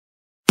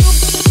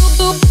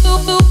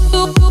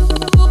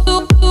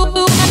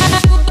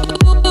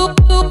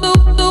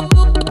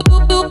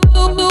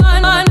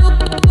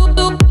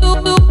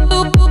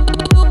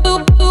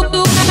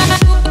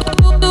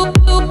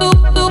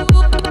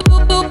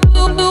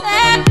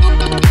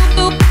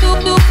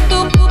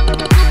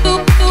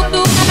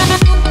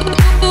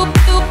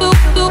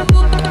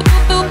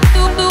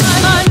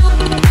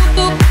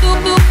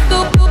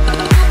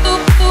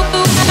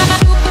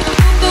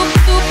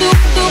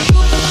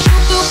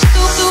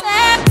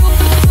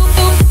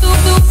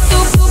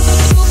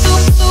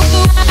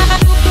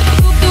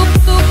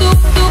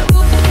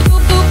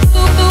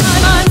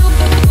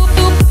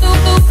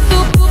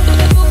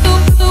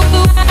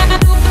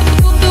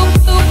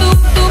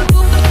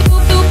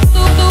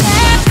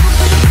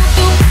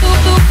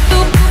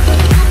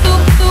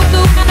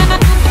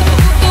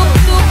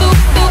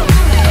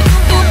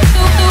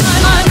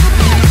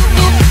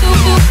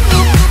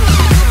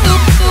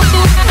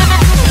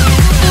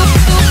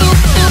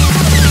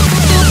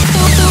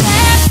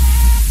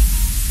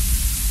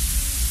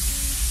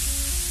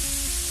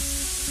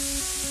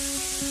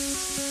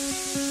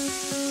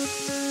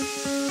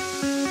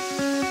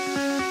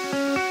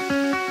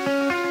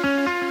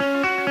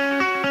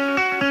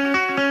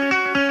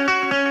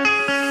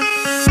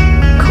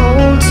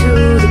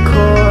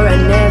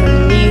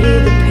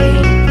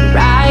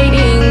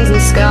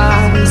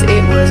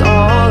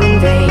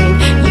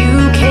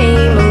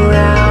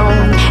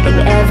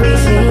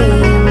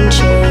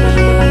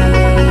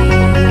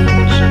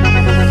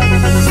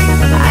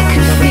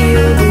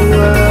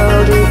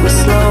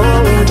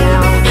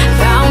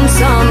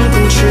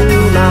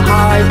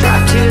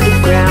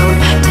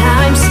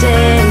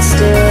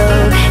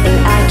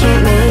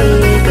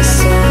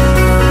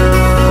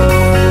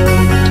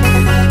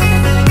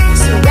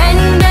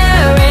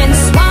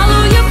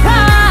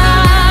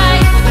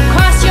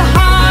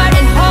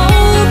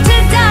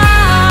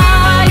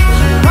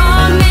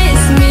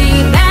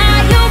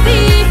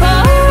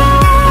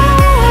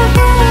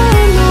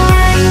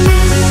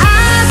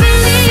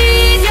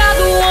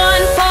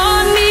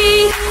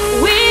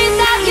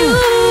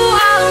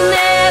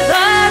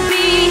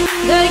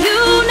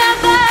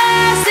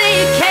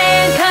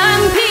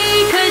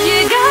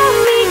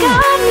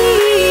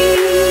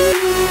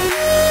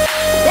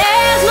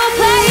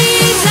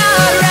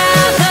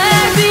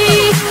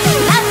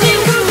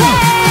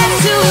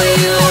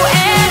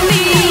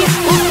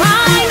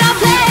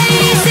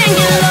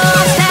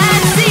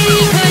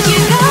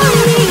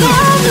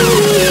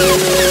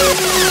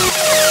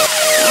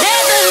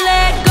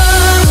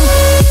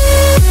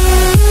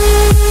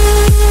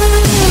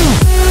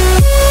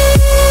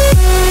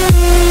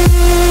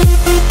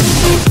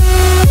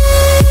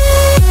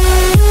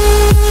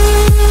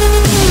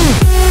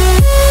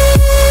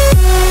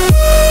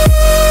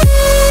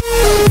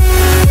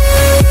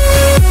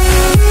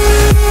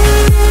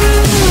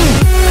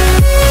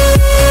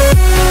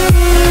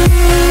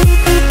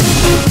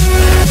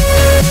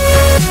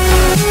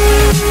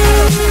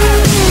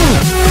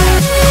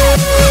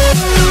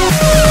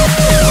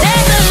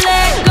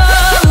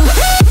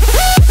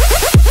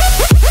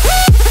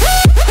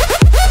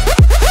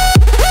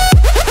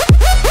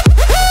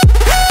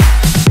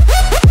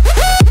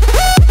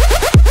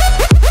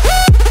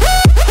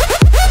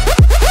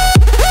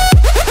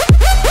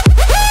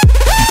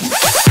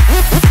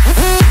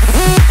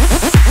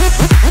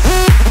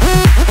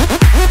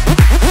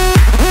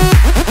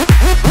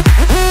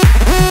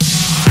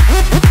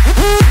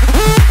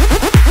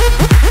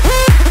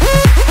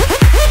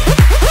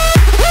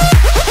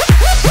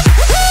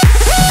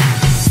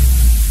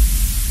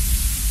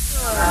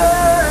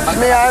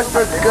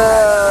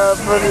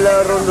في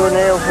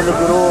الروندوني وفي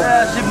الجروب؟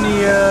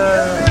 عجبني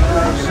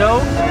الجو،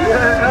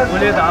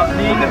 ولاد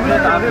عاقلين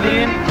بنات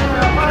عاقلين،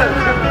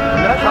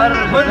 البحر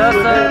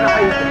البلاصة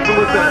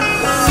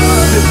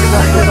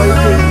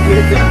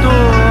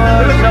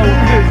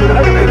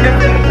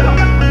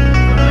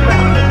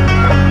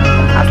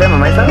عسلامة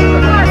ميسر،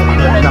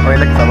 نحوي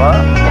لك صباح،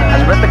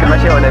 عجبتك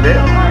المشي ولا لا؟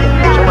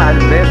 شو مع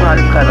البنات شو مع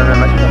الخير من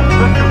المشي؟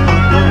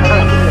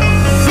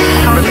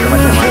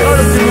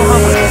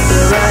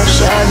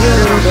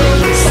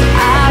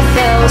 I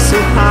fell so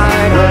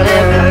hard on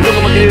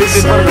everything you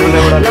said.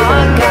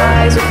 Lock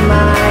eyes with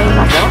mine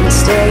and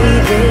stay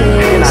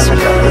this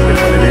way.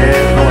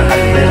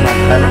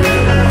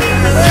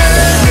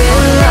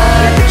 We'll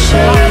love the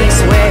chase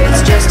where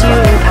it's just you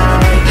and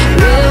I.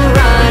 We'll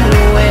run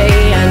away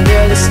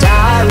under the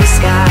starry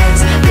skies.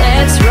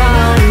 Let's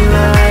run,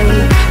 run,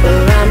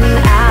 we're running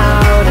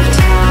out of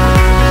time.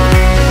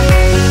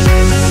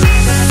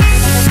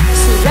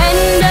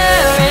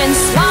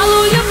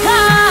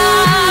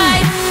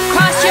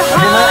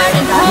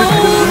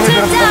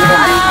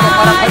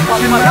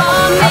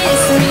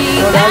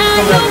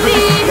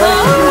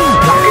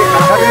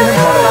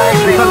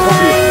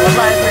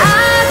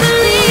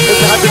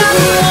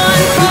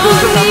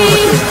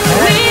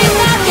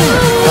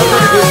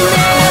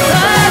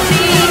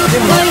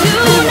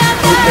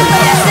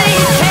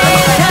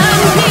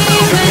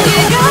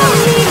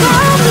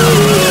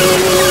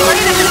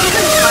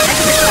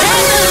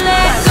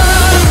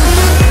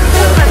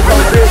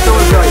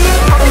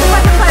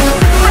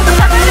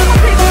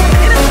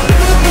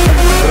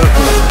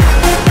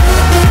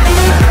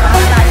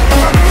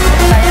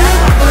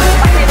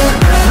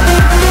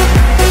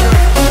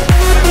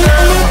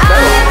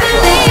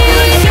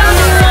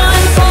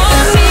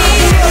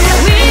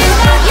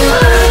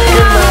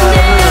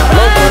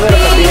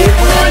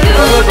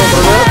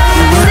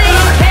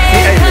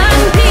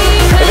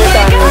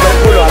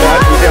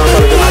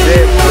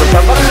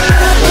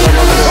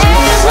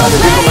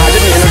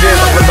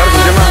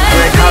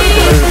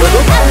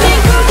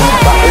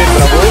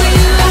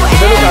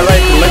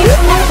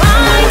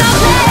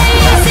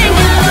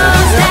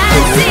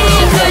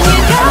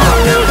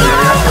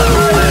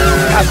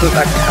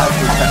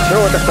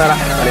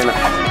 علينا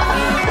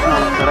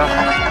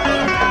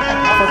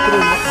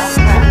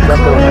To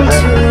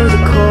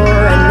the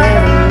core, I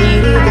never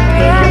needed the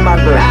pain.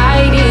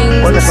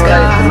 Writings and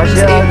scars,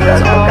 it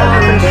was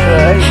all in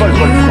vain.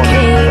 You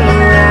came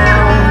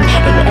around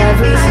and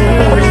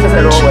everything